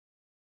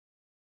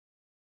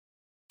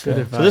Good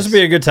advice. So this would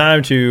be a good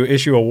time to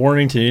issue a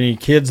warning to any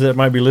kids that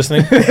might be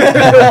listening. You're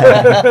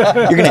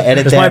going to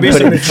edit This that. might be and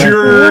some put it in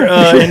front.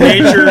 mature in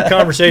nature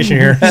conversation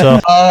here. So.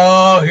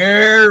 Oh,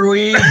 here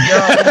we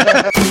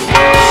go.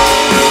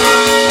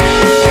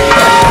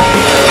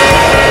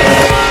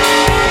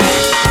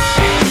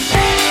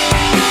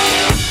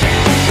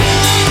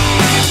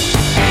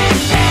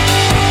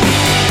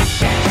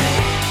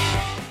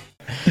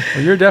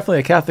 Well, you're definitely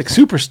a Catholic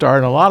superstar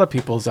in a lot of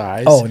people's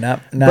eyes. Oh,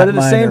 not But at the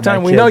mine same or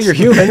time, my we know kids. you're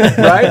human,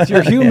 right?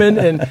 You're human,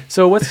 and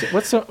so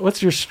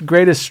what's your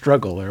greatest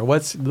struggle, or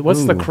what's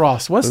the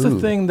cross? What's the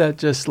thing that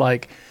just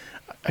like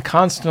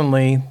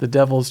constantly the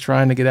devil's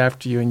trying to get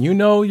after you, and you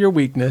know your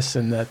weakness,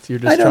 and that you're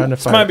just trying to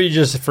This fight. might be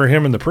just for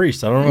him and the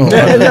priest. I don't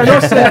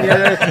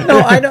know. No,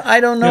 I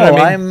don't know. You know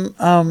what I mean?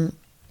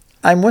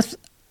 I'm with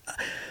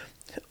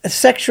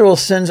sexual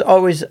sins.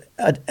 Always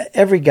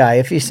every guy.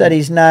 If he said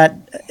he's not,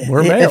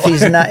 We're male. if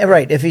he's not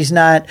right, if he's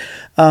not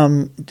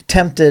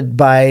tempted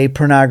by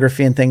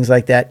pornography and things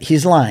like that,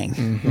 he's lying.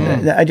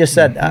 Mm-hmm. I just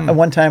said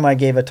one time I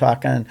gave a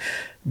talk on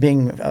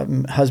being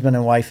husband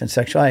and wife and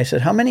sexuality. I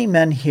said, how many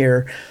men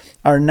here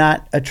are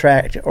not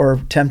attracted or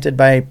tempted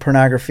by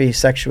pornography,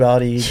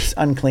 sexuality,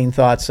 unclean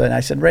thoughts? And I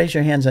said, raise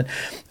your hands. And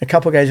a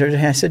couple guys raised their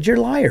hands. I said, you're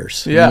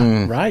liars.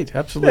 Yeah, right,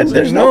 absolutely.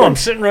 There's No, I'm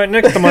sitting right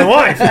next to my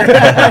wife.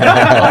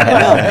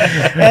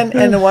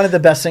 And one of the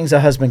best things a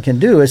husband can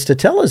do is to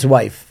tell his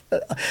wife.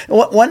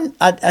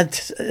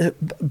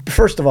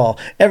 First of all,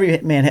 every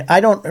man. I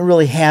don't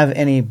really have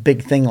any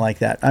big thing like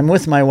that. I'm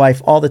with my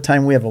wife all the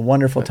time. We have a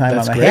wonderful time.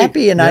 That's I'm great.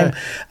 happy, and Yeah.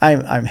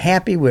 I'm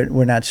happy.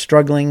 We're not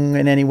struggling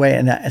in any way,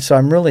 and so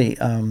I'm really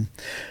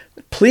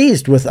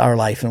pleased with our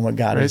life and what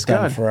God has Praise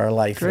done God. for our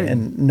life, Great.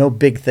 and no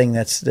big thing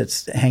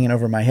that's hanging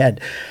over my head.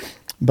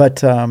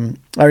 But I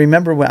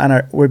remember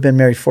we've been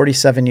married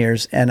 47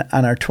 years, and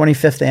on our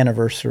 25th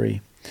anniversary,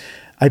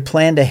 I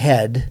planned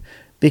ahead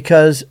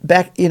because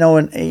back,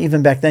 and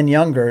even back then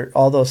younger,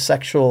 all those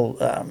sexual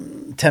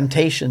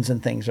temptations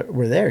and things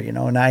were there,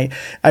 and I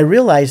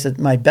realized that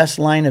my best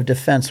line of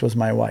defense was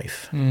my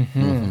wife,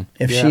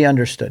 if she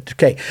understood.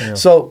 Okay,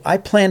 so I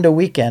planned a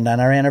weekend on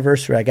our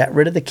anniversary. I got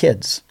rid of the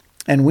kids.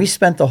 And we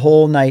spent the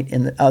whole night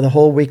the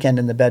whole weekend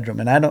in the bedroom.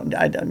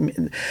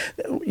 And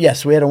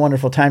yes, we had a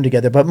wonderful time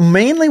together. But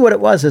mainly what it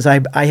was is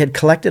I had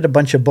collected a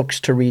bunch of books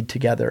to read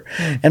together.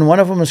 And one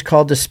of them was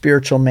called The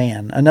Spiritual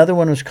Man. Another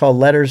one was called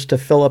Letters to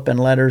Philip and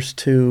Letters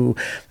to,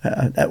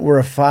 where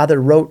a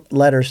father wrote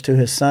letters to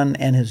his son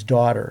and his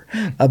daughter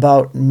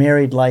about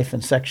married life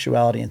and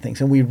sexuality and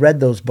things. And we read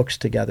those books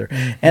together.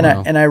 And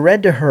I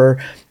read to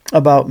her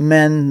about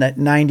men that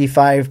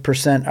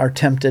 95% are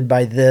tempted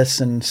by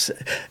this, and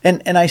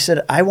I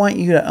said, I want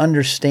you to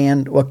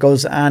understand what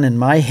goes on in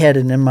my head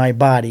and in my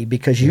body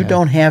because you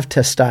don't have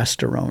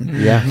testosterone.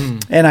 Yeah.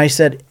 And I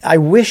said, I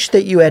wish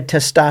that you had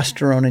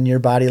testosterone in your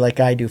body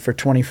like I do for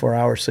 24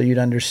 hours so you'd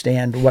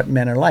understand what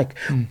men are like.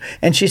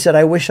 And she said,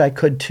 I wish I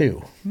could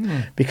too,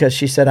 because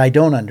she said, I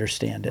don't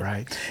understand it.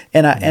 Right.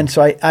 And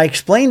so I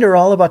explained to her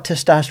all about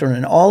testosterone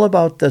and all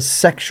about the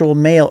sexual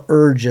male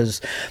urges.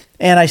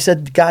 And I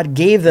said, God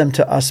gave them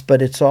to us,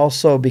 but it's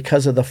also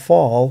because of the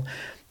fall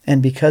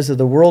and because of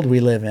the world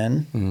we live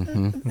in,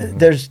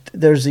 there's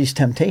these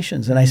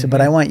temptations. And I said, but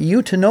I want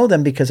you to know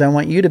them because I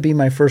want you to be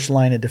my first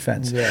line of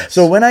defense. Yes.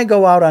 So when I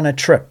go out on a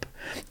trip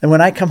and when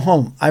I come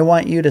home, I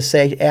want you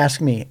to ask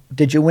me,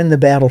 did you win the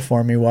battle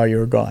for me while you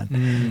were gone?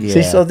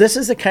 See, so this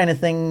is the kind of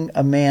thing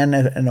a man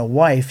and a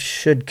wife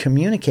should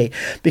communicate,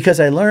 because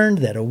I learned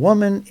that a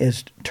woman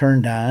is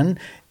turned on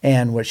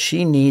and what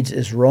she needs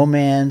is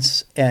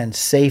romance and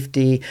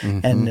safety.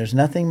 And there's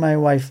nothing my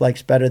wife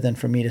likes better than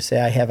for me to say,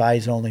 I have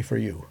eyes only for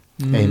you.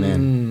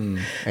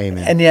 Amen.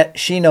 Amen. And yet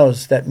she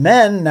knows that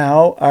men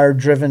now are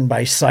driven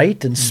by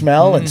sight and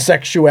smell and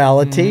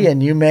sexuality,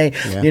 and you may,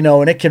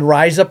 and it can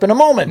rise up in a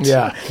moment.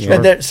 Yeah,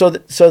 sure. And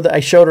so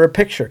I showed her a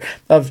picture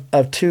of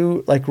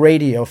two like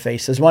radio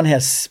faces. One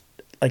has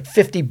like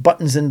 50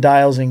 buttons and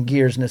dials and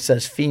gears, and it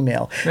says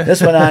female.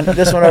 This one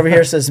over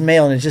here says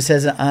male, and it just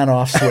has an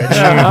on-off switch.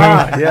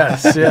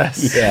 Yes.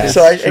 Yes.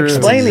 So I True.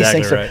 explain these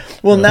Exactly things. right.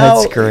 Well,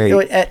 now That's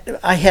great.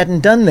 I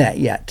hadn't done that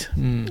yet.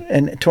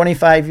 In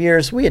 25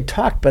 years, we had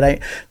talked, but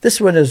this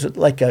one is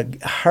like a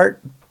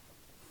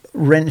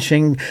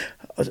heart-wrenching,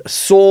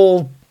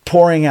 soul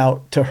pouring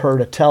out to her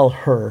to tell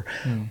her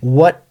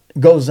what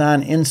goes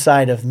on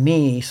inside of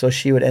me,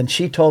 and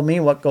she told me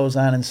what goes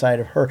on inside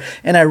of her.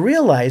 And I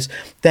realized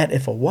that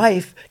if a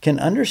wife can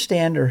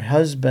understand her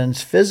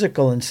husband's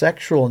physical and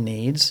sexual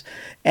needs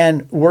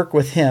and work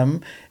with him,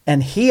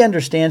 and he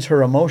understands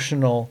her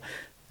emotional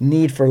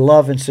need for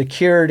love and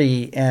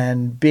security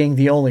and being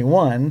the only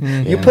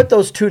one, you put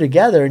those two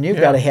together and you've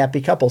got a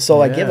happy couple.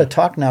 So I give a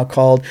talk now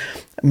called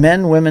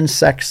Men, Women,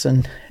 Sex,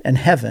 and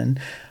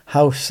Heaven,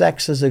 how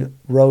sex is a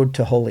road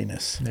to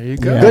holiness. There you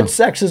go. Good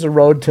sex is a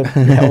road to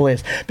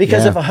holiness.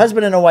 Because if a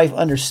husband and a wife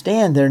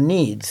understand their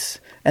needs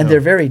and they're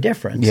very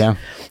different. Yeah.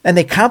 And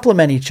they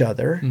complement each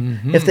other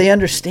if they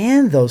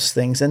understand those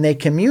things and they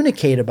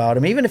communicate about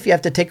them. Even if you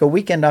have to take a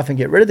weekend off and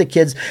get rid of the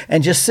kids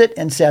and just sit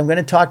and say, I'm going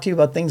to talk to you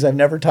about things I've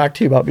never talked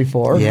to you about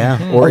before.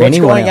 Yeah. Or what's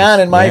going else. on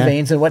in my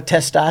veins and what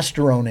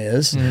testosterone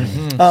is.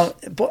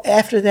 But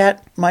after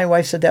that, my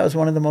wife said that was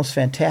one of the most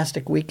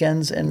fantastic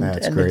weekends, and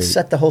it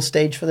set the whole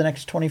stage for the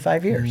next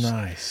 25 years.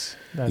 Nice.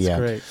 That's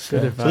great.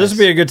 Good advice. So this would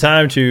be a good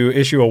time to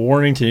issue a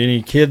warning to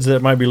any kids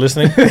that might be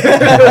listening. You're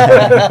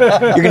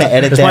going to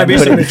edit This that. might be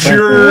and some put it in front.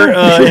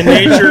 mature in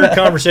nature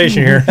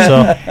conversation here.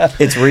 So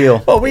It's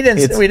real. Well, we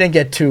didn't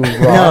get too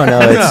raw. No.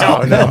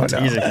 it's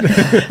easy.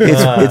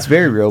 It's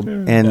very real,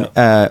 and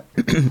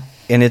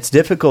and it's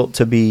difficult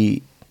to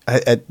be.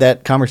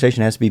 That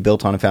conversation has to be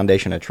built on a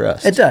foundation of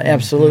trust. It does,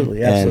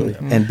 absolutely.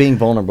 And being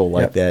vulnerable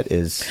like that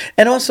is.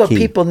 And also, key.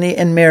 people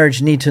in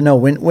marriage need to know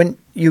when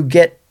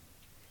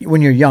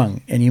you're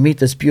young and you meet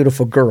this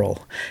beautiful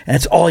girl and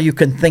it's all you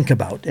can think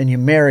about, and you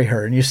marry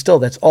her and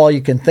that's all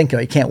you can think of.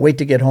 You can't wait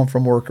to get home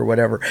from work or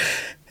whatever.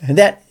 And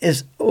that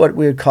is what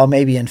we would call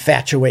maybe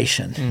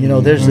infatuation. You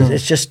know,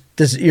 it's just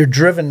this, you're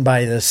driven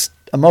by this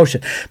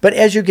emotion. But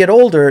as you get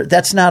older,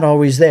 that's not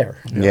always there.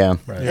 Yeah.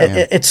 Right.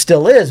 It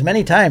still is.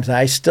 Many times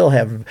I still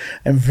am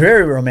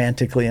very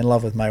romantically in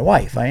love with my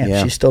wife. I am.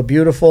 Yeah. She's still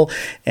beautiful,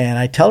 and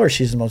I tell her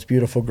she's the most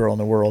beautiful girl in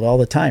the world all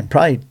the time.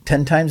 Probably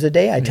 10 times a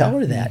day I tell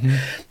her that.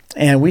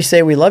 And we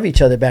say we love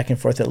each other back and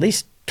forth at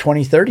least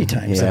 20, 30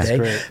 times a day.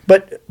 Great.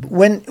 But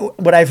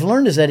what I've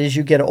learned is that as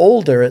you get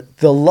older,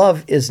 the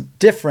love is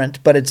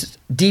different, but it's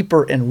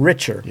deeper and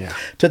richer. Yeah.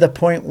 To the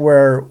point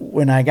where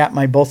when I got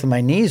both of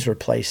my knees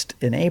replaced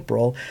in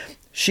April,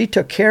 she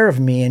took care of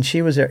me, and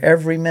she was there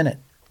every minute.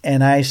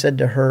 And I said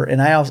to her,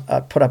 and I also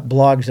put up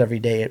blogs every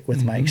day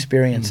with my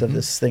experience of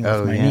this thing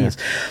with my knees.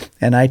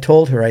 And I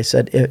told her, I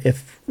said,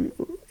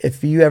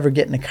 if you ever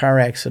get in a car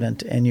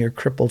accident and you're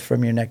crippled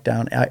from your neck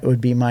down, it would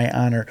be my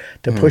honor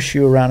to push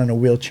you around in a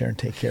wheelchair and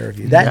take care of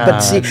you. But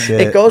see,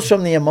 it goes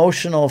from the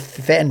emotional,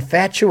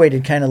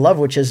 infatuated kind of love,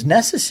 which is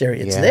necessary.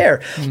 It's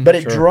there, but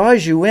it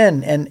draws you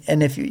in.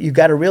 And if you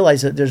got to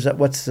realize that there's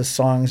what's the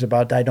songs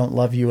about? I don't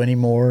love you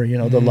anymore. You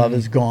know, the love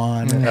is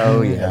gone.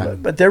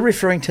 But they're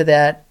referring to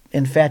that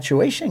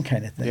infatuation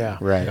kind of thing. Yeah.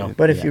 Right. Yeah.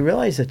 But if you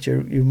realize that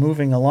you're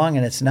moving along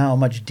and it's now a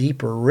much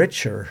deeper,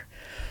 richer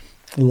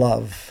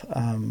love,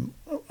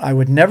 I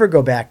would never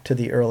go back to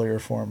the earlier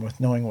form with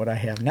knowing what I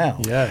have now.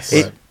 Yes.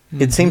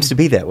 It seems to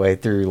be that way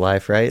through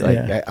life, right? Like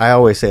Yeah. I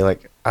always say,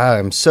 like,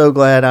 I'm so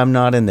glad I'm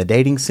not in the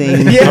dating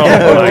scene.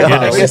 Oh, my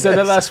goodness. We said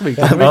that last week.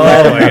 I'm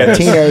glad I'm my not a goodness.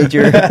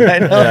 teenager.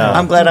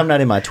 I'm glad I'm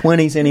not in my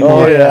 20s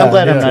anymore. I'm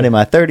glad I'm not in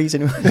my 30s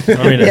anymore.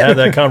 I mean, to have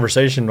that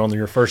conversation on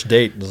your first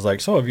date is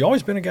like, so have you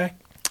always been a guy?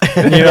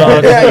 You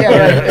know,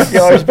 Right.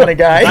 You've always been a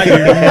guy. I do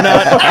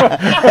not.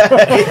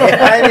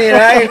 I mean,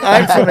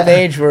 I'm from an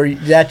age where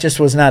that just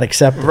was not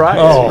accepted. Right.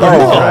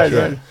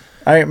 Right.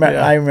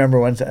 I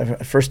remember once,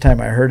 the first time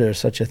I heard there's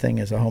such a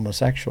thing as a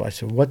homosexual, I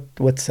said,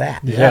 "What's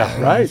that?"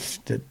 Yeah, right.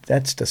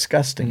 That's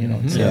disgusting, you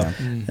know. Yeah.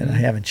 And I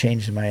haven't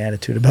changed my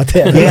attitude about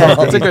that.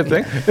 That's a good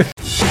thing.